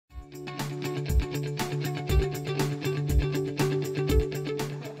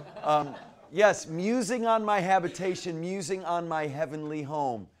Yes, musing on my habitation, musing on my heavenly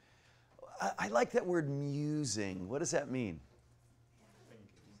home. I like that word musing. What does that mean?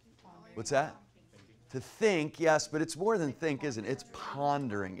 What's that? To think, yes, but it's more than think, isn't it? It's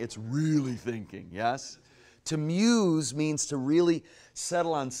pondering. It's really thinking, yes? To muse means to really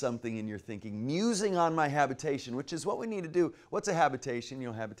settle on something in your thinking. Musing on my habitation, which is what we need to do. What's a habitation? You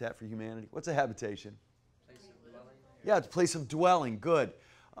know, Habitat for Humanity. What's a habitation? Place of dwelling. Yeah, it's a place of dwelling. Good.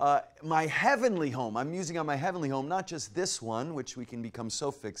 My heavenly home. I'm musing on my heavenly home, not just this one, which we can become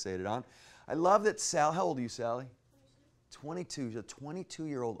so fixated on. I love that Sally, how old are you, Sally? 22. You're a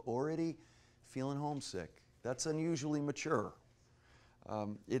 22-year-old already feeling homesick. That's unusually mature.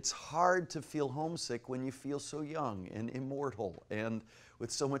 It's hard to feel homesick when you feel so young and immortal and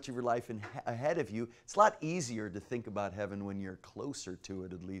with so much of your life ahead of you. It's a lot easier to think about heaven when you're closer to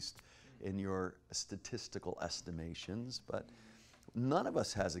it, at least in your statistical estimations. But none of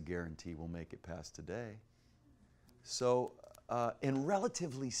us has a guarantee we'll make it past today. So, and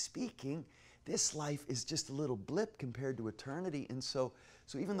relatively speaking, this life is just a little blip compared to eternity. And so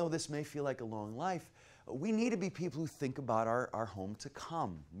even though this may feel like a long life, we need to be people who think about our home to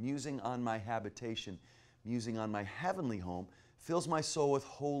come. Musing on my habitation, musing on my heavenly home, fills my soul with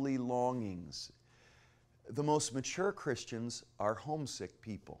holy longings. The most mature Christians are homesick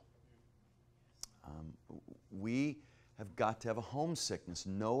people. We have got to have a homesickness,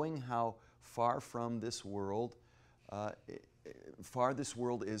 knowing how far from this world, far this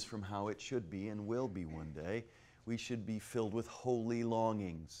world is from how it should be and will be one day. We should be filled with holy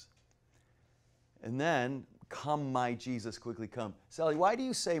longings. And then, come my Jesus, quickly come. Sally, why do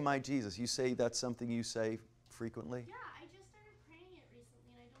you say my Jesus? You say that's something you say frequently? Yeah, I just started praying it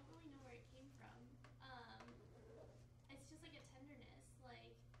recently, and I don't really know where it came from. It's just like a tenderness. Like,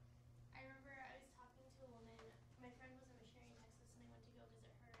 I remember I was talking to a woman. My friend was a missionary in Texas, and I went to go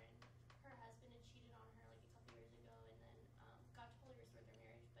visit her, and her husband had cheated on her like a couple years ago, and then God totally restored their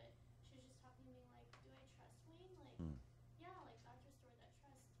marriage. But she was just talking to me like, "Do I trust Wayne? Like, yeah, like God's restored that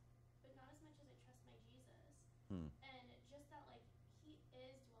trust, but not as much as I trust my Jesus." And just that, like, He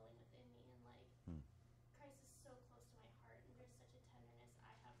is dwelling within me, and like Christ is so close to my heart, and there's such a tenderness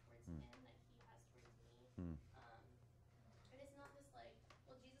I have towards Him that He has towards me. And it's not this like,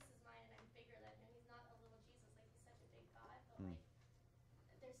 well, Jesus is mine and I'm bigger than Him. He's not a little Jesus, like He's such a big God, but like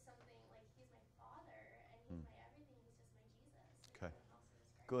there's something like He's my Father and He's my everything. He's just my Jesus. Okay. How else to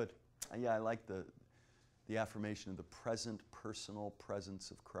describe Good. it? Yeah, I like the affirmation of the present personal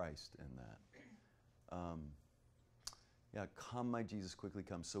presence of Christ in that. Yeah, come my Jesus, quickly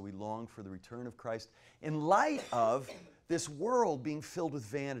come. So we long for the return of Christ in light of this world being filled with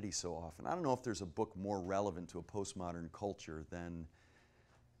vanity so often. I don't know if there's a book more relevant to a postmodern culture than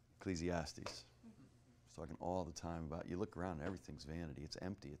Ecclesiastes. It's talking all the time about, you look around and everything's vanity. It's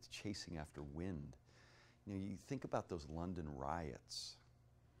empty. It's chasing after wind. You know, you think about those London riots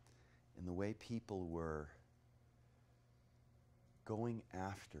and the way people were going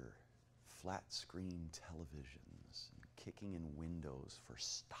after flat screen televisions and kicking in windows for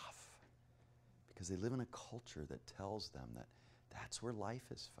stuff because they live in a culture that tells them that that's where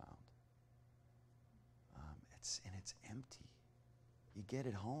life is found. And it's empty. You get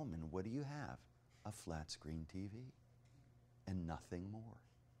it home and what do you have? A flat screen TV and nothing more.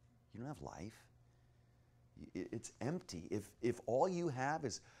 You don't have life. It's empty. If all you have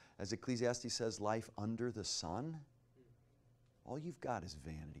is, as Ecclesiastes says, life under the sun, all you've got is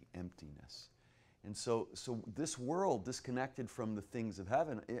vanity, emptiness. And so this world, disconnected from the things of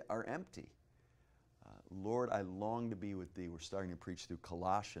heaven, are empty. Lord, I long to be with Thee. We're starting to preach through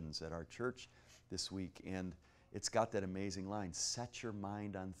Colossians at our church this week, and it's got that amazing line, set your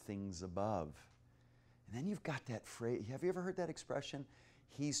mind on things above. And then you've got that phrase, have you ever heard that expression?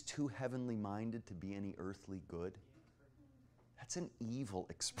 He's too heavenly minded to be any earthly good. That's an evil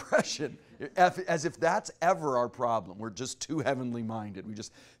expression, as if that's ever our problem. We're just too heavenly minded. We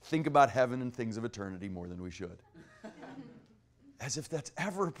just think about heaven and things of eternity more than we should. As if that's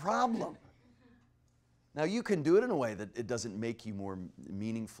ever a problem. Now, you can do it in a way that it doesn't make you more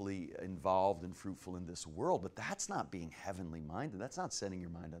meaningfully involved and fruitful in this world, but that's not being heavenly minded. That's not setting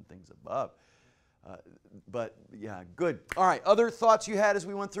your mind on things above. But yeah, good. All right, other thoughts you had as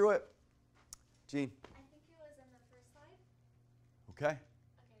we went through it? Jean? I think it was in the first slide. Okay.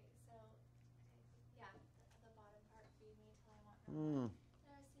 Okay, so, yeah, the bottom part, feed me till I want no more.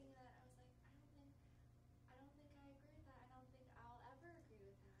 And I was seeing that, I was like, I don't think I agree with that. I don't think I'll ever agree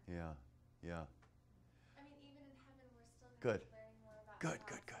with that. Yeah, yeah. I mean, even in heaven, we're still going Good. to be learning more about Good,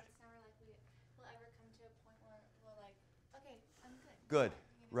 God. good, good. So it's never like we'll ever come to a point where we're like, okay, I'm good. Good.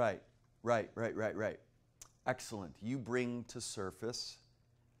 You know? Right. Excellent. You bring to surface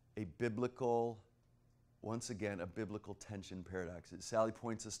a a biblical, once again, a biblical tension paradox. Sally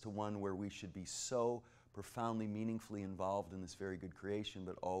points us to one where we should be so profoundly, meaningfully involved in this very good creation,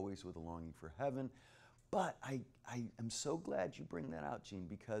 but always with a longing for heaven. But I am so glad you bring that out, Gene,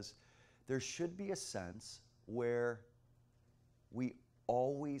 because there should be a sense where we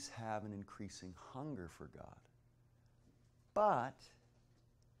always have an increasing hunger for God. But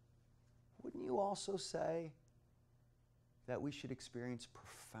wouldn't you also say that we should experience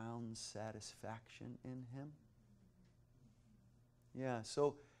profound satisfaction in Him? Yeah,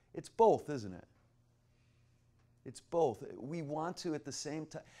 so it's both, isn't it? It's both. We want to at the same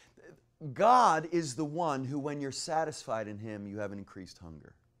time. God is the one who, when you're satisfied in Him, you have an increased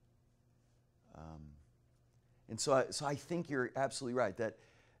hunger. And so I think you're absolutely right,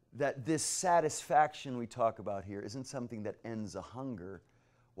 that this satisfaction we talk about here isn't something that ends a hunger,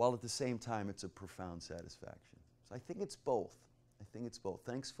 while at the same time it's a profound satisfaction. So I think it's both. I think it's both.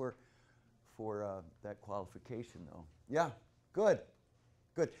 Thanks for that qualification, though. Yeah, good.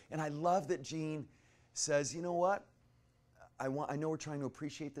 And I love that Gene says, you know what? I know we're trying to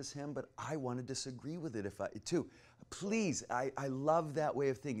appreciate this hymn, but I want to disagree with it too. Please, I love that way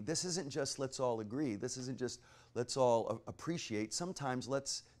of thinking. This isn't just let's all agree. This isn't just let's all appreciate. Sometimes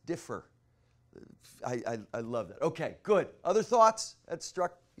let's differ. I love that. Okay, good. Other thoughts? That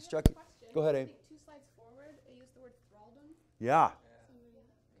struck you? Go ahead, Abe. I think 2 slides forward, it used the word thraldom. Yeah.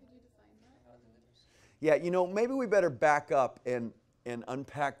 Could you define that? Yeah, you know, maybe we better back up and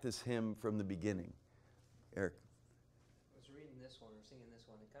unpack this hymn from the beginning. Eric. I was reading this one or singing this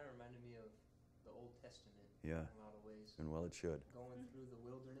one. It kind of reminded me of the Old Testament Yeah. in a lot of ways. And well, it should. Going through the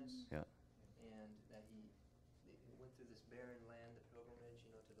wilderness. Yeah. And that he went through this barren land, the pilgrimage,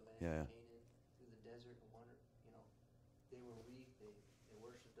 to the land Yeah. of Canaan, through the desert, and wander. They were weak. They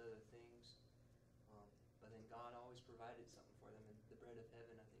worshipped other things. But then God always provided something for them. And the bread of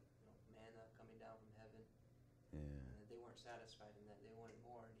heaven, I think, manna coming down from heaven. Yeah. And they weren't satisfied in that. They wanted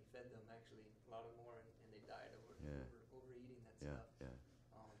more, and he fed them actually a lot of more, and they died overeating that Yeah. stuff.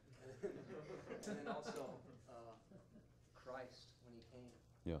 Yeah. And then also Christ, when he came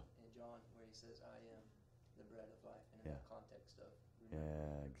Yeah. in John, where he says, I am the bread of life, and in Yeah. that context of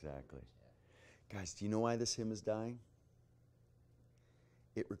Yeah, exactly. Yeah. Guys, do you know why this hymn is dying?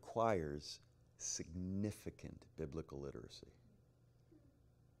 It requires significant biblical literacy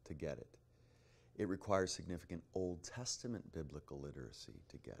to get it. It requires significant Old Testament biblical literacy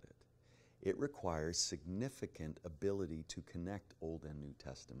to get it. It requires significant ability to connect Old and New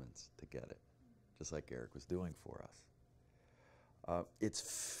Testaments to get it, just like Eric was doing for us. It's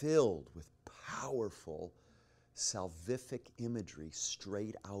filled with powerful salvific imagery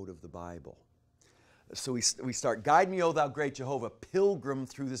straight out of the Bible. So we start, guide me, O thou great Jehovah, pilgrim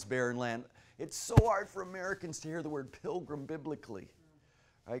through this barren land. It's so hard for Americans to hear the word pilgrim biblically,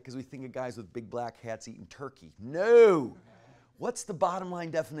 right? Because we think of guys with big black hats eating turkey. No! What's the bottom line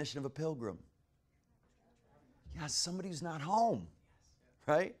definition of a pilgrim? Yeah, somebody who's not home,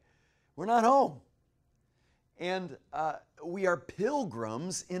 right? We're not home. And we are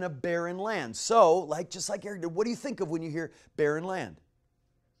pilgrims in a barren land. So, just like Eric did, what do you think of when you hear barren land?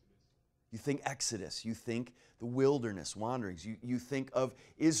 You think Exodus. You think the wilderness wanderings. You think of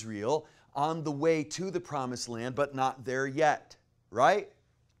Israel on the way to the promised land, but not there yet, right?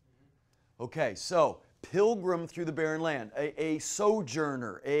 Okay, so pilgrim through the barren land, a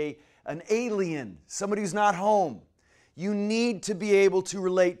sojourner, an alien, somebody who's not home. You need to be able to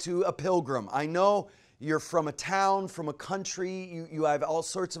relate to a pilgrim. I know you're from a town, from a country, you have all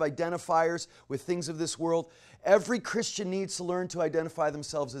sorts of identifiers with things of this world. Every Christian needs to learn to identify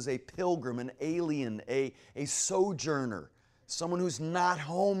themselves as a pilgrim, an alien, a sojourner, someone who's not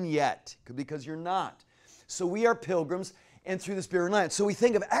home yet, because you're not. So we are pilgrims and through this barren land. So we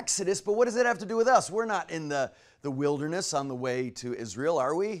think of Exodus, but what does that have to do with us? We're not in the wilderness on the way to Israel,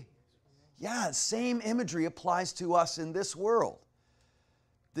 are we? Yeah, same imagery applies to us in this world.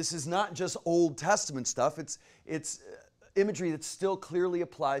 This is not just Old Testament stuff. It's imagery that still clearly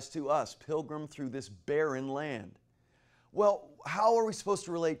applies to us, pilgrim through this barren land. Well, how are we supposed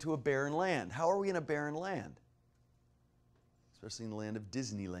to relate to a barren land? How are we in a barren land? Especially in the land of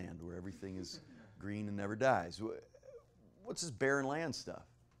Disneyland, where everything is green and never dies. What's this barren land stuff?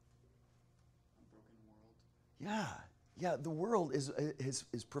 A broken world. Yeah, the world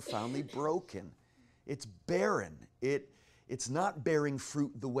is profoundly broken. It's barren. It's not bearing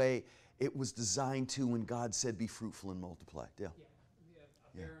fruit the way it was designed to when God said, be fruitful and multiply. Yeah.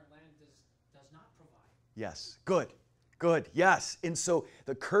 A barren land does not provide. Yes, good, yes. And so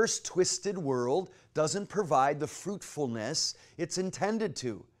the cursed, twisted world doesn't provide the fruitfulness it's intended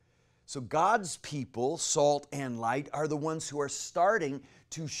to. So God's people, salt and light, are the ones who are starting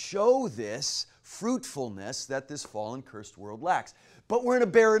to show this fruitfulness that this fallen, cursed world lacks. But we're in a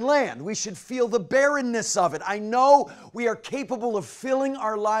barren land. We should feel the barrenness of it. I know we are capable of filling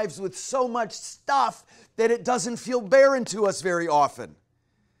our lives with so much stuff that it doesn't feel barren to us very often.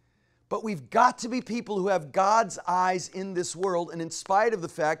 But we've got to be people who have God's eyes in this world, and in spite of the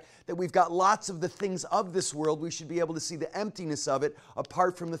fact that we've got lots of the things of this world, we should be able to see the emptiness of it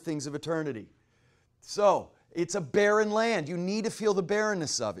apart from the things of eternity. So, it's a barren land. You need to feel the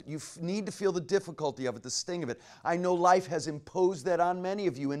barrenness of it. You need to feel the difficulty of it, the sting of it. I know life has imposed that on many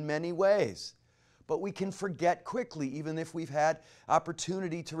of you in many ways. But we can forget quickly, even if we've had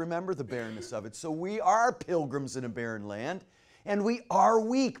opportunity to remember the barrenness of it. So we are pilgrims in a barren land, and we are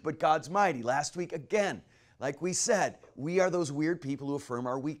weak, but God's mighty. Last week, again, like we said, we are those weird people who affirm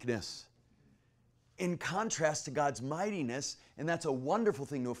our weakness. In contrast to God's mightiness, and that's a wonderful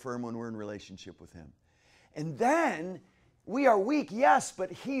thing to affirm when we're in relationship with Him. And then we are weak, yes,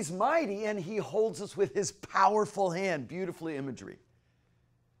 but He's mighty and He holds us with His powerful hand. Beautifully imagery.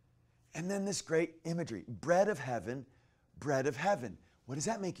 And then this great imagery, bread of heaven, bread of heaven. What does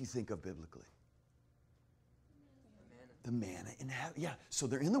that make you think of biblically? The manna in heaven. Yeah, so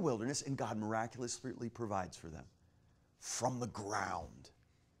they're in the wilderness and God miraculously provides for them from the ground.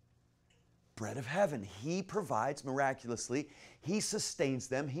 Bread of heaven. He provides miraculously. He sustains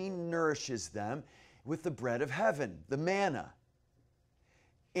them. He nourishes them with the bread of heaven, the manna.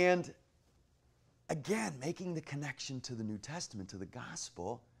 And again, making the connection to the New Testament, to the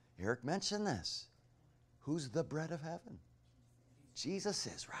gospel, Eric mentioned this. Who's the bread of heaven? Jesus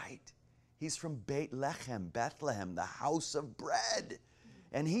is, right? He's from Bethlehem, the house of bread.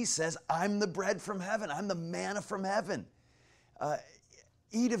 And He says, I'm the bread from heaven. I'm the manna from heaven.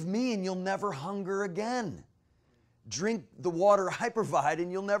 Eat of me and you'll never hunger again. Drink the water I provide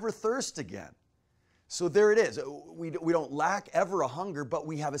and you'll never thirst again. So there it is. We don't lack ever a hunger, but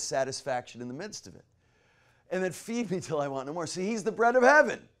we have a satisfaction in the midst of it. And then feed me till I want no more. So He's the bread of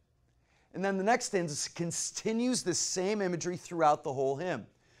heaven. And then the next stanza continues the same imagery throughout the whole hymn.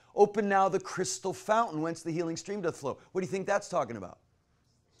 Open now the crystal fountain whence the healing stream doth flow. What do you think that's talking about?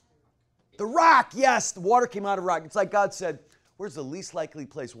 The rock, yes. The water came out of rock. It's like God said, where's the least likely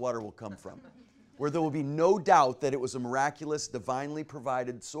place water will come from? Where there will be no doubt that it was a miraculous, divinely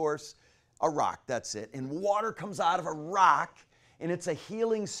provided source. A rock, that's it. And water comes out of a rock, and it's a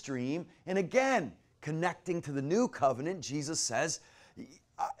healing stream. And again, connecting to the new covenant, Jesus says,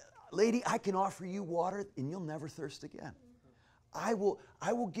 lady, I can offer you water, and you'll never thirst again. I will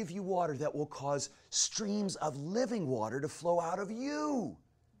give you water that will cause streams of living water to flow out of you.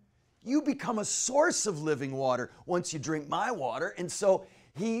 You become a source of living water once you drink my water. And so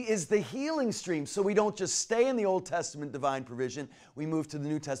He is the healing stream. So we don't just stay in the Old Testament divine provision. We move to the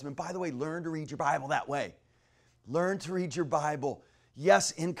New Testament. By the way, learn to read your Bible that way. Learn to read your Bible.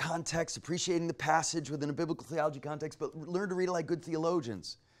 Yes, in context, appreciating the passage within a biblical theology context, but learn to read it like good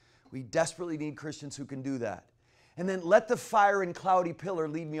theologians. We desperately need Christians who can do that. And then let the fire and cloudy pillar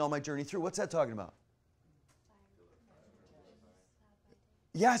lead me all my journey through. What's that talking about?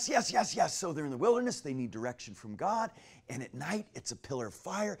 Yes. So they're in the wilderness. They need direction from God. And at night, it's a pillar of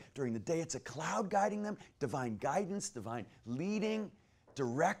fire. During the day, it's a cloud guiding them. Divine guidance, divine leading,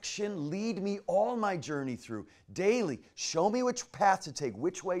 direction. Lead me all my journey through. Daily, show me which path to take,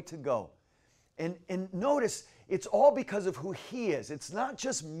 which way to go. And notice, it's all because of who He is. It's not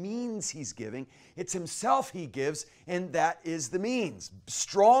just means He's giving. It's Himself He gives, and that is the means.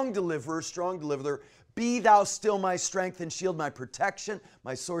 Strong deliverer. Be thou still my strength and shield, my protection,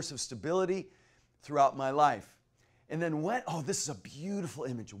 my source of stability throughout my life. And then this is a beautiful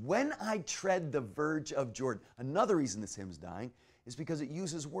image. When I tread the verge of Jordan. Another reason this hymn's dying is because it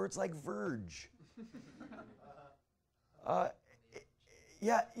uses words like verge.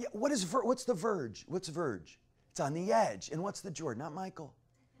 What's the verge? What's verge? It's on the edge. And what's the Jordan? Not Michael.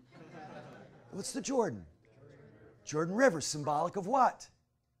 What's the Jordan? Jordan River, symbolic of what?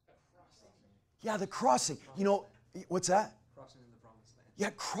 Yeah, the crossing. You know, what's that? Crossing into the promised land.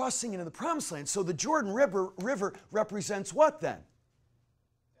 Yeah, crossing into the promised land. So the Jordan River represents what then?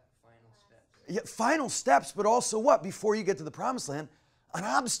 Final steps. Yeah, final steps, but also what? Before you get to the promised land, an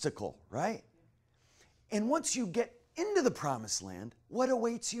obstacle, right? And once you get into the promised land, what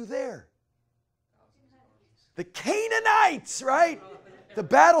awaits you there? The Canaanites, right? The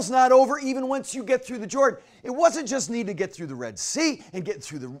battle's not over even once you get through the Jordan. It wasn't just need to get through the Red Sea and get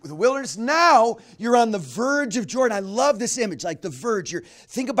through the wilderness. Now you're on the verge of Jordan. I love this image, like the verge.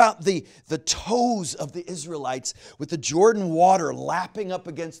 Think about the toes of the Israelites with the Jordan water lapping up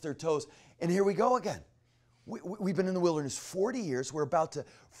against their toes. And here we go again. We've been in the wilderness 40 years. We're about to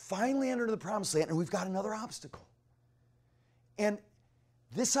finally enter the promised land, and we've got another obstacle. And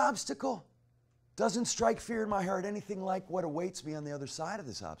this obstacle doesn't strike fear in my heart anything like what awaits me on the other side of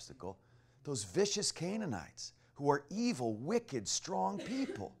this obstacle. Those vicious Canaanites who are evil, wicked, strong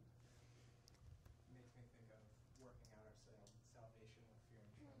people. Makes me think of working out our salvation with fear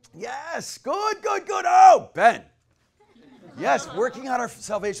and trembling. Yes, good. Oh, Ben. Yes, working out our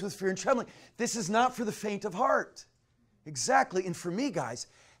salvation with fear and trembling. This is not for the faint of heart. Exactly. And for me, guys,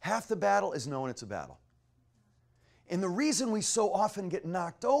 half the battle is knowing it's a battle. And the reason we so often get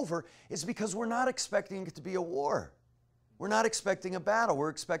knocked over is because we're not expecting it to be a war. We're not expecting a battle. We're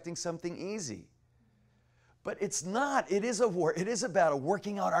expecting something easy. But it's not. It is a war. It is a battle,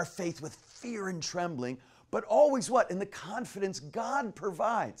 working out our faith with fear and trembling, but always what? In the confidence God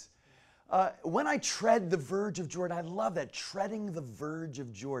provides. When I tread the verge of Jordan, I love that, treading the verge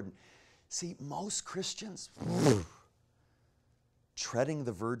of Jordan. See, most Christians, treading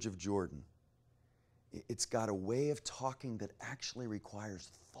the verge of Jordan, it's got a way of talking that actually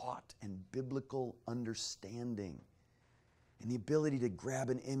requires thought and biblical understanding and the ability to grab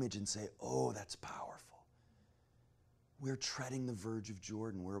an image and say, oh, that's powerful. We're treading the verge of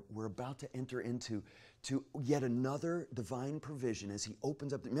Jordan. We're about to enter into yet another divine provision as he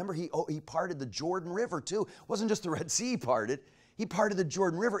opens up. Remember, he parted the Jordan River too. It wasn't just the Red Sea he parted. He parted the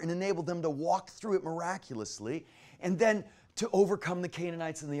Jordan River and enabled them to walk through it miraculously and then to overcome the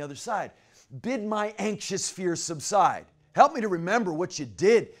Canaanites on the other side. Bid my anxious fears subside. Help me to remember what you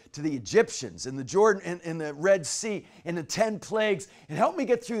did to the Egyptians and the Jordan and the Red Sea and the 10 plagues, and help me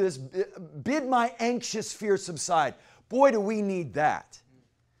get through this. Bid my anxious fears subside. Boy, do we need that.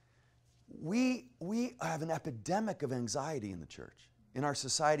 We have an epidemic of anxiety in the church, in our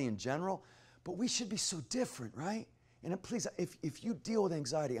society in general, but we should be so different, right? And please, if you deal with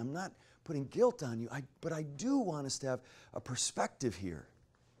anxiety, I'm not putting guilt on you, but I do want us to have a perspective here.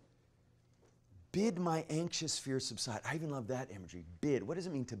 Bid my anxious fears subside. I even love that imagery. Bid. What does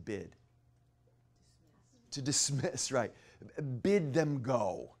it mean to bid? To dismiss, right. Bid them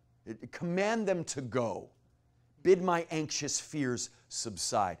go. Command them to go. Bid my anxious fears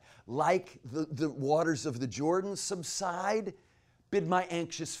subside. Like the waters of the Jordan subside, bid my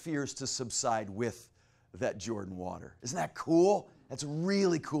anxious fears to subside with that Jordan water. Isn't that cool? That's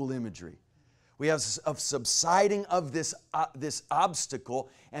really cool imagery. We have a subsiding of this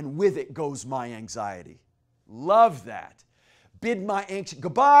obstacle, and with it goes my anxiety. Love that. Bid my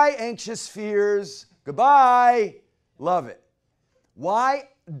goodbye, anxious fears. Goodbye. Love it. Why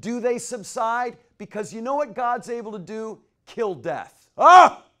do they subside? Because you know what God's able to do? Kill death.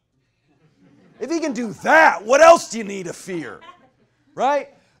 Ah! If he can do that, what else do you need to fear? Right?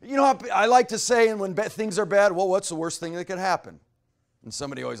 You know, I like to say, and when things are bad, well, what's the worst thing that could happen? And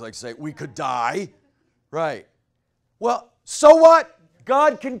somebody always likes to say, we could die. Right. Well, so what?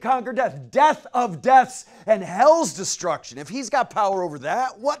 God can conquer death. Death of deaths and hell's destruction. If he's got power over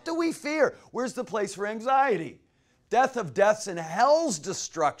that, what do we fear? Where's the place for anxiety? Death of deaths and hell's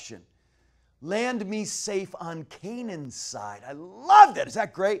destruction. Land me safe on Canaan's side. I love that. Is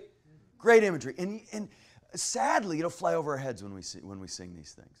that great? Great imagery. And sadly, it'll fly over our heads when we sing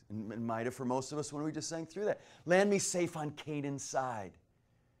these things. And it might have for most of us when we just sang through that. Land me safe on Canaan's side.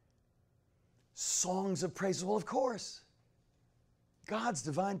 Songs of praise. Well, of course. God's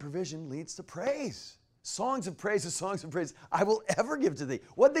divine provision leads to praise. Songs of praise is songs of praise I will ever give to thee.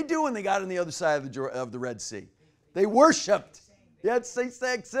 What did they do when they got on the other side of the Red Sea? They worshiped. That's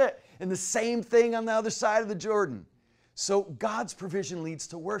it. And the same thing on the other side of the Jordan. So God's provision leads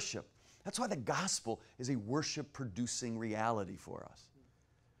to worship. That's why the gospel is a worship-producing reality for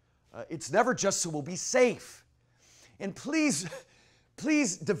us. It's never just so we'll be safe. And please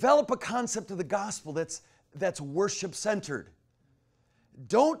develop a concept of the gospel that's worship-centered.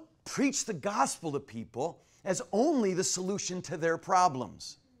 Don't preach the gospel to people as only the solution to their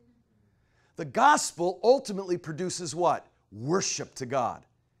problems. The gospel ultimately produces what? Worship to God.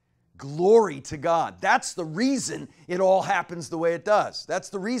 Glory to God. That's the reason it all happens the way it does. That's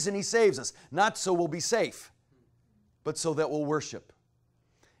the reason he saves us. Not so we'll be safe, but so that we'll worship.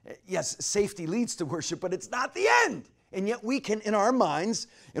 Yes, safety leads to worship, but it's not the end. And yet we can, in our minds,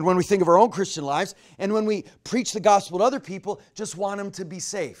 and when we think of our own Christian lives, and when we preach the gospel to other people, just want them to be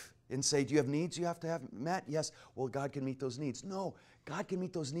safe and say, do you have needs you have to have met? Yes. Well, God can meet those needs. No, God can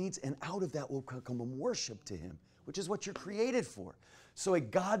meet those needs, and out of that will come worship to him, which is what you're created for. So a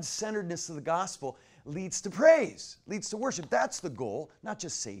God-centeredness of the gospel leads to praise, leads to worship. That's the goal, not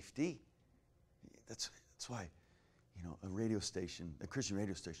just safety. That's why, a Christian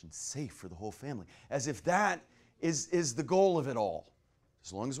radio station, safe for the whole family. As if that is the goal of it all.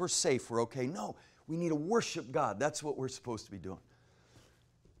 As long as we're safe, we're okay. No, We need to worship God. That's what we're supposed to be doing.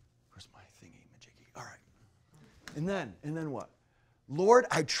 Where's my thingy-majiggy? All right. And then what? Lord,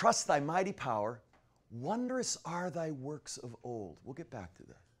 I trust thy mighty power. Wondrous are thy works of old. We'll get back to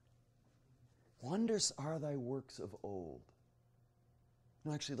that. Wondrous are thy works of old.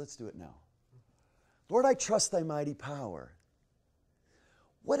 No, actually, let's do it now. Lord, I trust thy mighty power.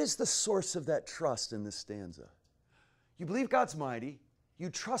 What is the source of that trust in this stanza? You believe God's mighty. You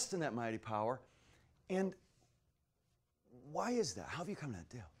trust in that mighty power. And why is that? How have you come to that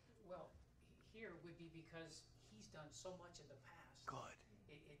deal? Well, here would be because he's done so much in the past. Good.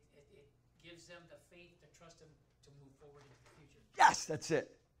 It gives them the faith to trust him to move forward in the future. Yes, that's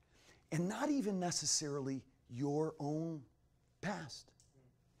it. And not even necessarily your own past,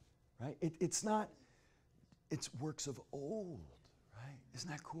 right? It's not, it's works of old, right? Isn't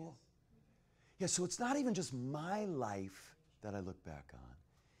that cool? Yeah, so it's not even just my life that I look back on.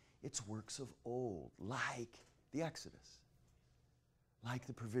 It's works of old, like the Exodus, like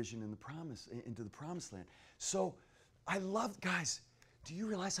the provision in the promise, into the promised land. So I love, guys, do you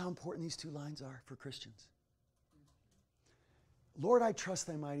realize how important these two lines are for Christians? Lord, I trust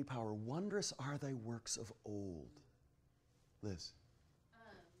thy mighty power. Wondrous are thy works of old. Liz.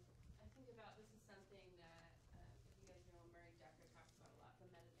 I think about, this is something that, if you guys know, Murray Decker talks about a lot, the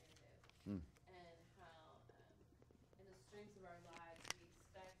meta-narrative, and how in the strengths of our lives we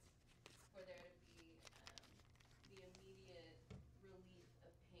expect for there to be the immediate relief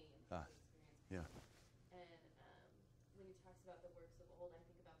of pain that we experience. Yeah. And when he talks about the works of old, I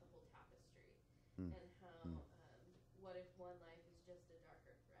think about the whole tapestry, and how what if one life is just a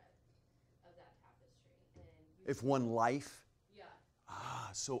darker thread of that tapestry? And If one life? Yeah.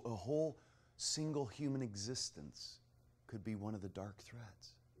 So a whole single human existence could be one of the dark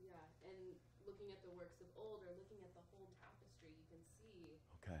threads. Yeah, and looking at the works of old, or looking at the whole tapestry, you can see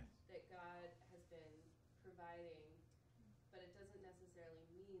that God has been providing, but it doesn't necessarily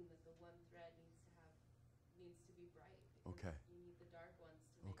mean that the one thread needs to be bright. Because you need the dark ones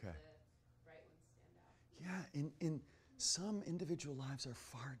to make the bright ones stand out. Yeah, in some individual lives are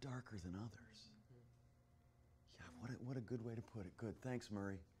far darker than others. Yeah, what a good way to put it. Good, thanks,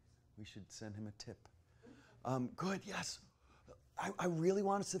 Murray. We should send him a tip. Good, yes. I really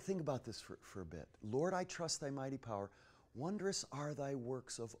want us to think about this for a bit. Lord, I trust thy mighty power. Wondrous are thy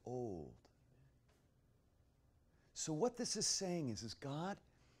works of old. So what this is saying is God,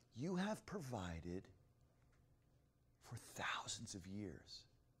 you have provided for thousands of years.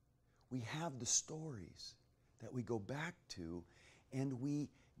 We have the stories that we go back to, and we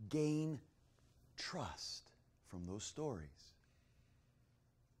gain trust from those stories.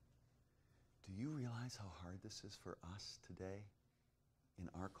 Do you realize how hard this is for us today in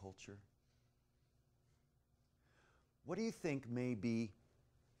our culture? What do you think may be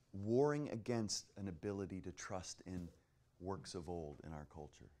warring against an ability to trust in works of old in our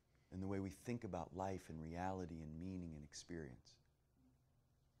culture, in the way we think about life and reality and meaning and experience?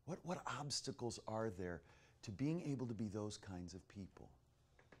 What obstacles are there to being able to be those kinds of people?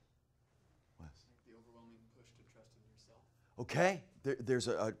 Wes? The overwhelming push to trust in yourself. Okay, there's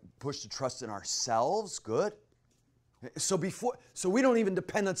a push to trust in ourselves. Good. So we don't even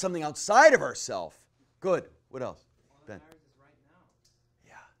depend on something outside of ourselves. Good. What else? All Ben? that matters is right now.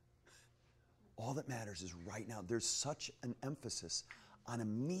 Yeah. All that matters is right now. There's such an emphasis on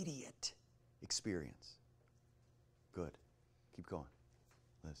immediate experience. Good. Keep going.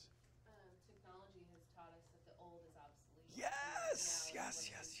 Liz. Technology has taught us that the old is obsolete. Yes.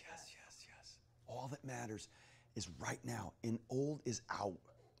 All that matters is right now. And old is out.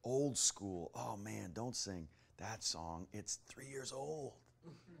 Old school. Oh man, don't sing that song. It's 3 years old.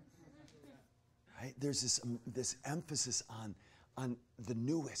 Right? There's this emphasis on the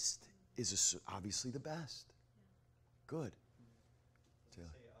newest is obviously the best. Good. Say,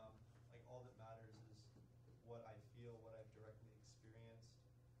 like all that matters is what I feel, what I've directly experienced,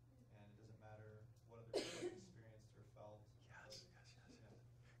 and it doesn't matter what other people have experienced or felt. Yes.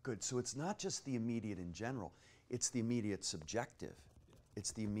 Good. So it's not just the immediate in general. It's the immediate subjective.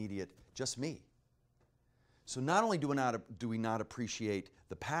 It's the immediate, just me. So not only do we not appreciate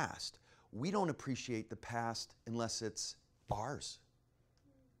the past, we don't appreciate the past unless it's ours.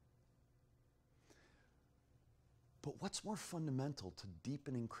 But what's more fundamental to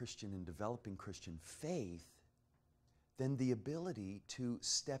deepening Christian and developing Christian faith than the ability to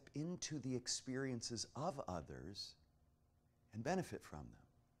step into the experiences of others and benefit from them?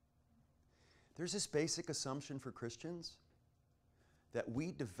 There's this basic assumption for Christians that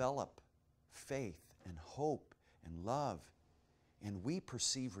we develop faith and hope and love, and we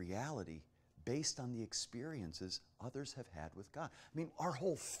perceive reality based on the experiences others have had with God. I mean, our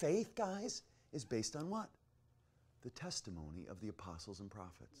whole faith, guys, is based on what? The testimony of the apostles and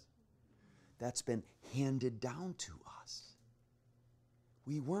prophets. That's been handed down to us.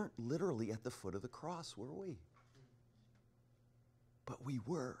 We weren't literally at the foot of the cross, were we? But we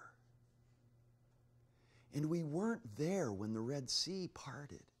were. And we weren't there when the Red Sea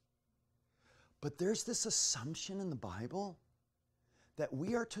parted. But there's this assumption in the Bible that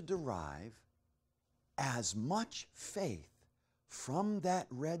we are to derive as much faith from that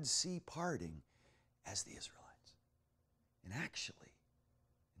Red Sea parting as the Israelites. And actually,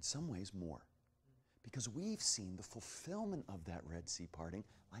 in some ways more. Because we've seen the fulfillment of that Red Sea parting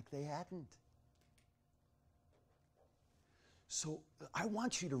like they hadn't. So I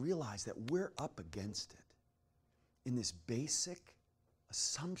want you to realize that we're up against it in this basic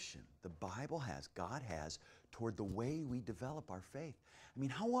assumption the Bible has, God has, toward the way we develop our faith. I mean,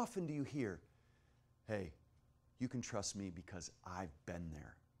 how often do you hear, hey, you can trust me because I've been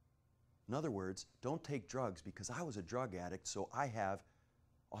there? In other words, don't take drugs because I was a drug addict, so I have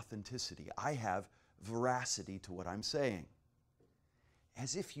authenticity. I have veracity to what I'm saying.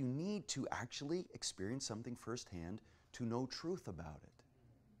 As if you need to actually experience something firsthand to know truth about it.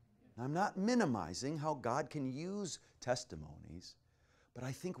 Now, I'm not minimizing how God can use testimonies, but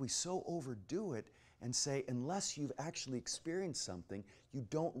I think we so overdo it and say, unless you've actually experienced something, you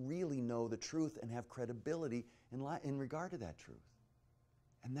don't really know the truth and have credibility in regard to that truth.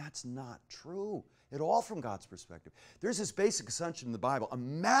 And that's not true at all from God's perspective. There's this basic assumption in the Bible, a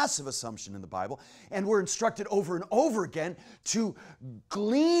massive assumption in the Bible, and we're instructed over and over again to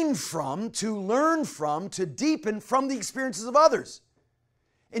glean from, to learn from, to deepen from the experiences of others.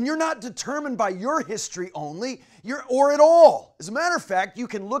 And you're not determined by your history only, or at all. As a matter of fact, you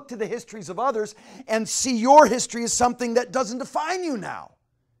can look to the histories of others and see your history as something that doesn't define you now,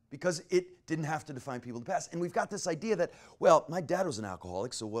 because it didn't have to define people in the past. And we've got this idea that, well, my dad was an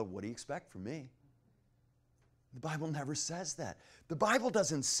alcoholic, so what do you expect from me? The Bible never says that. The Bible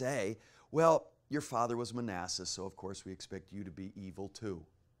doesn't say, well, your father was Manasseh, so of course we expect you to be evil too.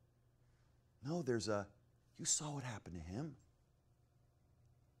 No, you saw what happened to him.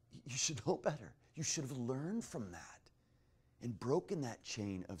 You should know better. You should have learned from that and broken that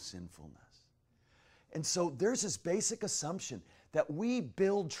chain of sinfulness. And so there's this basic assumption that we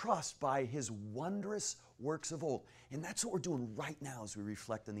build trust by His wondrous works of old. And that's what we're doing right now as we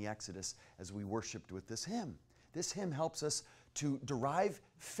reflect on the Exodus, as we worshiped with this hymn. This hymn helps us to derive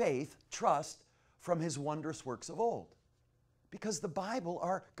faith, trust, from His wondrous works of old. Because the Bible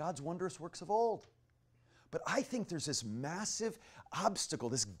are God's wondrous works of old. But I think there's this massive obstacle,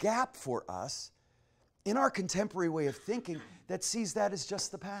 this gap for us in our contemporary way of thinking that sees that as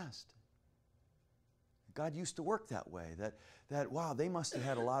just the past. God used to work that way, that wow, they must have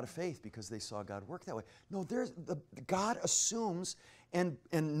had a lot of faith because they saw God work that way. No, God assumes and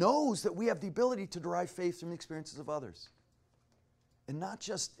knows that we have the ability to derive faith from the experiences of others. And not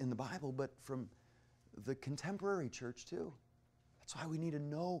just in the Bible, but from the contemporary church too. That's why we need to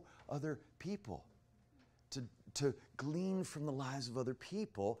know other people, to glean from the lives of other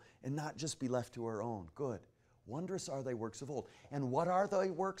people and not just be left to our own. Good. Wondrous are thy works of old. And what are thy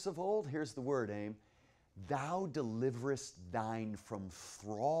works of old? Here's the word, aim. Thou deliverest thine from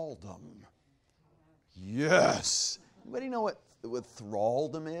thraldom. Yes. Anybody know what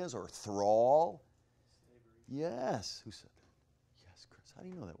thraldom is, or thrall? Yes. Who said that? Yes, Chris. How do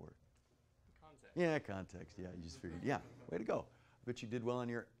you know that word? Context. Yeah, context. Yeah, you just figured. Yeah, way to go. I bet you did well on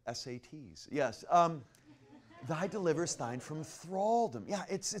your SATs. Yes. Thy deliverest thine from thraldom. Yeah,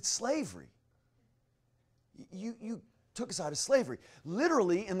 it's slavery. You took us out of slavery.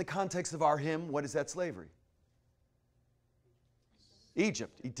 Literally, in the context of our hymn, what is that slavery?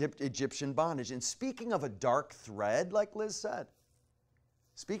 Egyptian bondage. And speaking of a dark thread, like Liz said,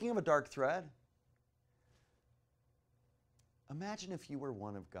 speaking of a dark thread, imagine if you were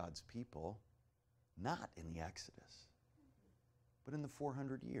one of God's people, not in the Exodus, but in the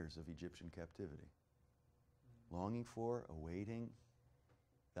 400 years of Egyptian captivity, longing for, awaiting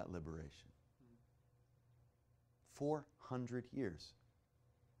that liberation. 400 years.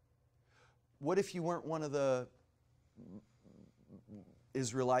 What if you weren't one of the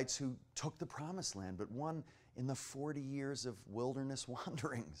Israelites who took the promised land, but one in the 40 years of wilderness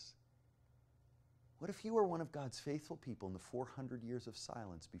wanderings? What if you were one of God's faithful people in the 400 years of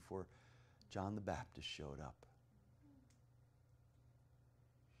silence before John the Baptist showed up?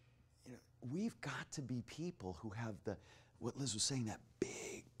 You know, we've got to be people who have what Liz was saying, that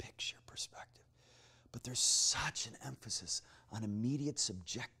big picture perspective. But there's such an emphasis on immediate,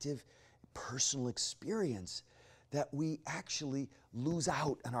 subjective, personal experience that we actually lose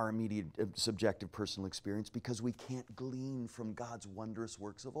out on our immediate, subjective, personal experience because we can't glean from God's wondrous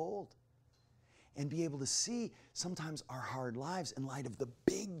works of old. and be able to see sometimes our hard lives in light of the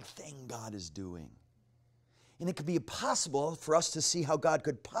big thing God is doing. And it could be impossible for us to see how God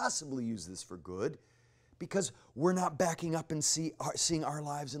could possibly use this for good because we're not backing up and seeing our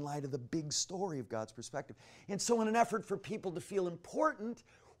lives in light of the big story of God's perspective. And so in an effort for people to feel important,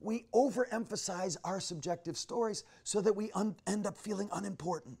 we overemphasize our subjective stories so that we end up feeling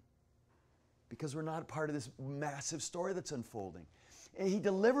unimportant because we're not part of this massive story that's unfolding. And He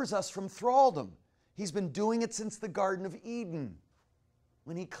delivers us from thraldom. He's been doing it since the Garden of Eden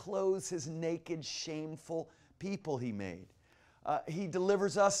when He clothes His naked, shameful people He made. He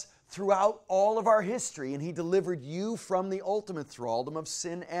delivers us throughout all of our history, and He delivered you from the ultimate thraldom of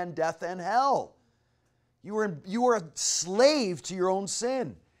sin and death and hell. You were a slave to your own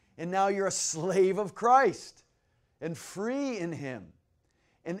sin, and now you're a slave of Christ and free in Him.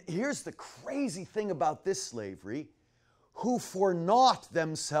 And here's the crazy thing about this slavery: who for naught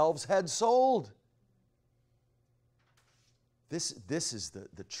themselves had sold. This is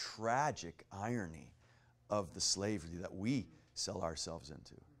the tragic irony of the slavery that we sell ourselves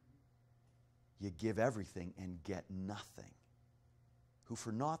into. You give everything and get nothing. Who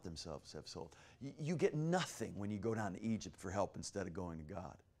for naught themselves have sold. You get nothing when you go down to Egypt for help instead of going to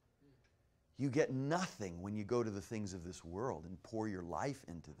God. You get nothing when you go to the things of this world and pour your life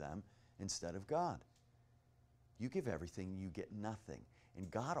into them instead of God. You give everything, you get nothing. And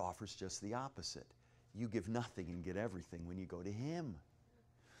God offers just the opposite. You give nothing and get everything when you go to Him.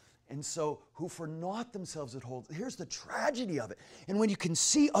 And so, who for naught themselves had hold. Here's the tragedy of it. And when you can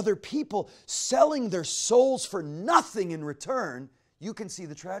see other people selling their souls for nothing in return, you can see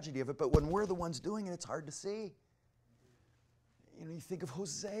the tragedy of it. But when we're the ones doing it, it's hard to see. You know, you think of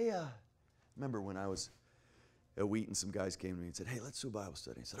Hosea. Remember when I was at Wheaton, some guys came to me and said, "Hey, let's do a Bible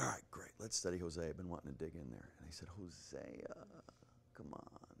study." I said, "All right, great. Let's study Hosea. I've been wanting to dig in there." And they said, "Hosea, come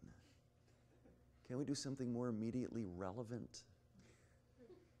on. Can't we do something more immediately relevant?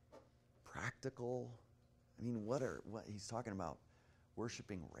 Practical?" I mean, what he's talking about?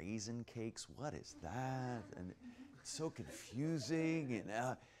 Worshiping raisin cakes? What is that? And it's so confusing.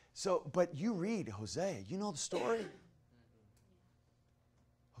 And but you read Hosea. You know the story.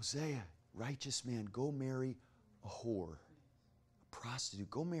 Hosea, righteous man, go marry a whore, a prostitute.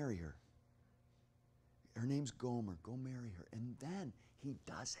 Go marry her. Her name's Gomer. Go marry her. And then he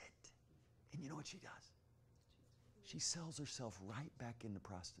does it. And you know what she does? She sells herself right back into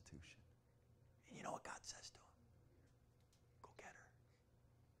prostitution. And you know what God says to him? Go get her.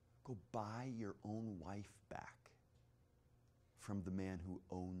 Go buy your own wife back from the man who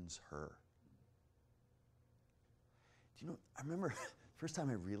owns her. Do you know, I remember first time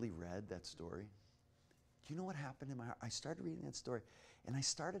I really read that story. Do you know what happened in my heart? I started reading that story, and I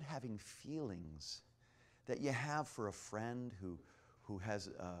started having feelings that you have for a friend who has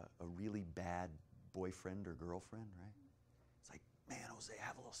a really bad boyfriend or girlfriend, right? It's like, man, Jose,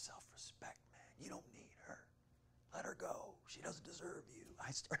 have a little self-respect, man. You don't need her. Let her go. She doesn't deserve you.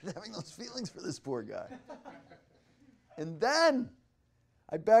 I started having those feelings for this poor guy. And then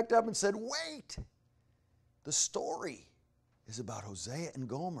I backed up and said, wait, the story is about Hosea and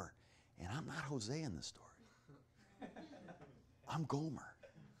Gomer, and I'm not Hosea in this story. I'm Gomer.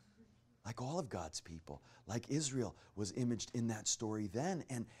 Like all of God's people, like Israel was imaged in that story then.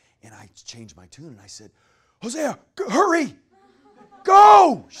 And I changed my tune and I said, Hosea, hurry!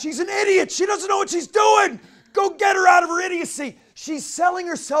 Go! She's an idiot. She doesn't know what she's doing. Go get her out of her idiocy. She's selling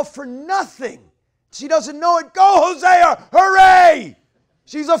herself for nothing. She doesn't know it. Go, Hosea! Hooray!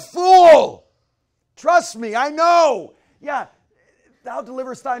 She's a fool. Trust me, I know. Yeah, thou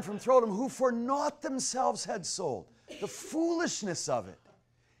deliverest thine from thraldom, who for naught themselves had sold. The foolishness of it.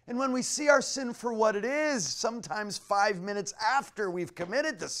 And when we see our sin for what it is, sometimes 5 minutes after we've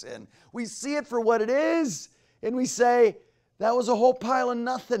committed the sin, we see it for what it is, and we say, that was a whole pile of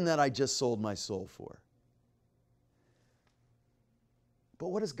nothing that I just sold my soul for. But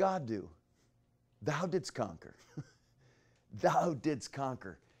what does God do? Thou didst conquer. Thou didst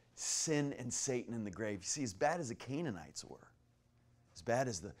conquer sin and Satan in the grave. You see, as bad as the Canaanites were, as bad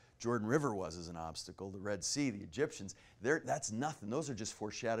as the Jordan River was as an obstacle, the Red Sea, the Egyptians, that's nothing. Those are just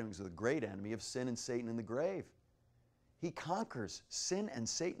foreshadowings of the great enemy of sin and Satan in the grave. He conquers sin and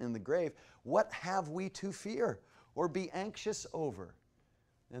Satan in the grave. What have we to fear or be anxious over?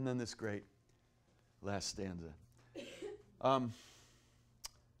 And then this great last stanza.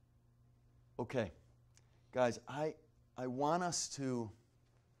 Okay, guys, I want us to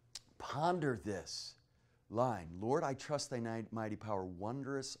ponder this line. Lord, I trust thy mighty power.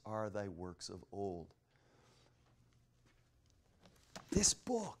 Wondrous are thy works of old. This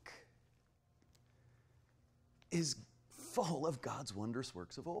book is full of God's wondrous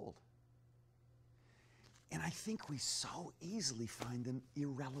works of old. And I think we so easily find them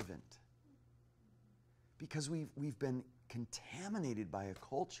irrelevant because we've been contaminated by a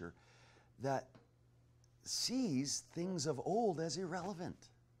culture that sees things of old as irrelevant.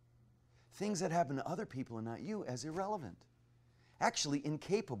 Things that happen to other people and not you as irrelevant. Actually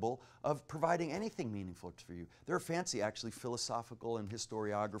incapable of providing anything meaningful for you. There are fancy, actually, philosophical and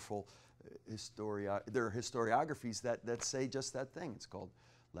there are historiographies that say just that thing. It's called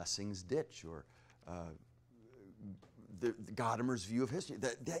Lessing's Ditch, or the Gadamer's view of history.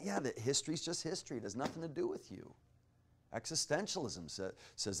 That history's just history. It has nothing to do with you. Existentialism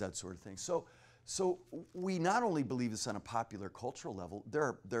says that sort of thing. So we not only believe this on a popular cultural level,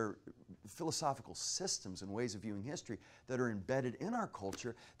 there are philosophical systems and ways of viewing history that are embedded in our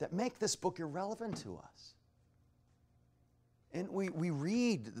culture that make this book irrelevant to us. And we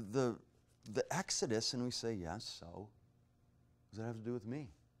read the Exodus and we say, yes, so? What does that have to do with me?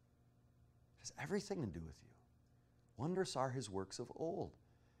 It has everything to do with you. Wondrous are his works of old.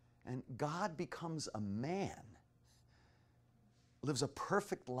 And God becomes a man, lives a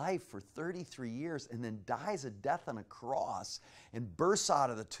perfect life for 33 years, and then dies a death on a cross and bursts out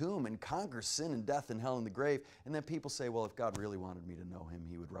of the tomb and conquers sin and death and hell and the grave. And then people say, well, if God really wanted me to know him,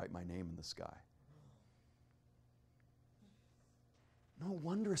 he would write my name in the sky. No,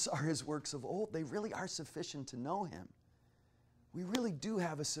 wondrous are his works of old. They really are sufficient to know him. We really do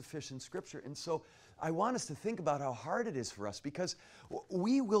have a sufficient scripture. And so I want us to think about how hard it is for us, because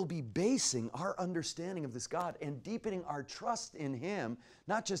we will be basing our understanding of this God and deepening our trust in him,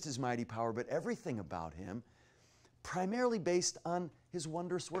 not just his mighty power, but everything about him, primarily based on his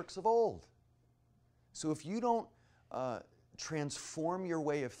wondrous works of old. So if you don't transform your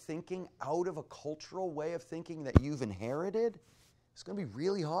way of thinking out of a cultural way of thinking that you've inherited, it's going to be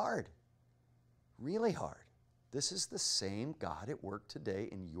really hard. Really hard. This is the same God at work today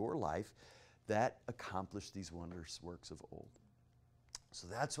in your life that accomplished these wondrous works of old. So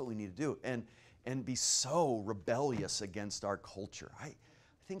that's what we need to do, and be so rebellious against our culture. I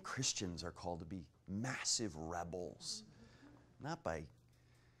think Christians are called to be massive rebels, not by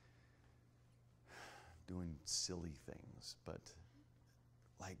doing silly things, but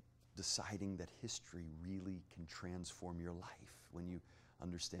like deciding that history really can transform your life when you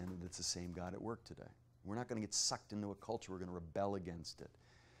understand that it's the same God at work today. We're not going to get sucked into a culture. We're going to rebel against it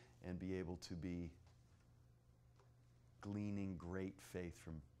and be able to be gleaning great faith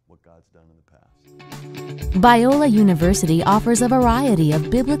from what God's done in the past. Biola University offers a variety of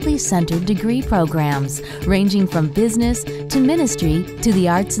biblically centered degree programs, ranging from business to ministry to the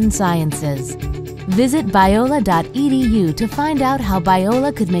arts and sciences. Visit biola.edu to find out how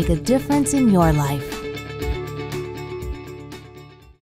Biola could make a difference in your life.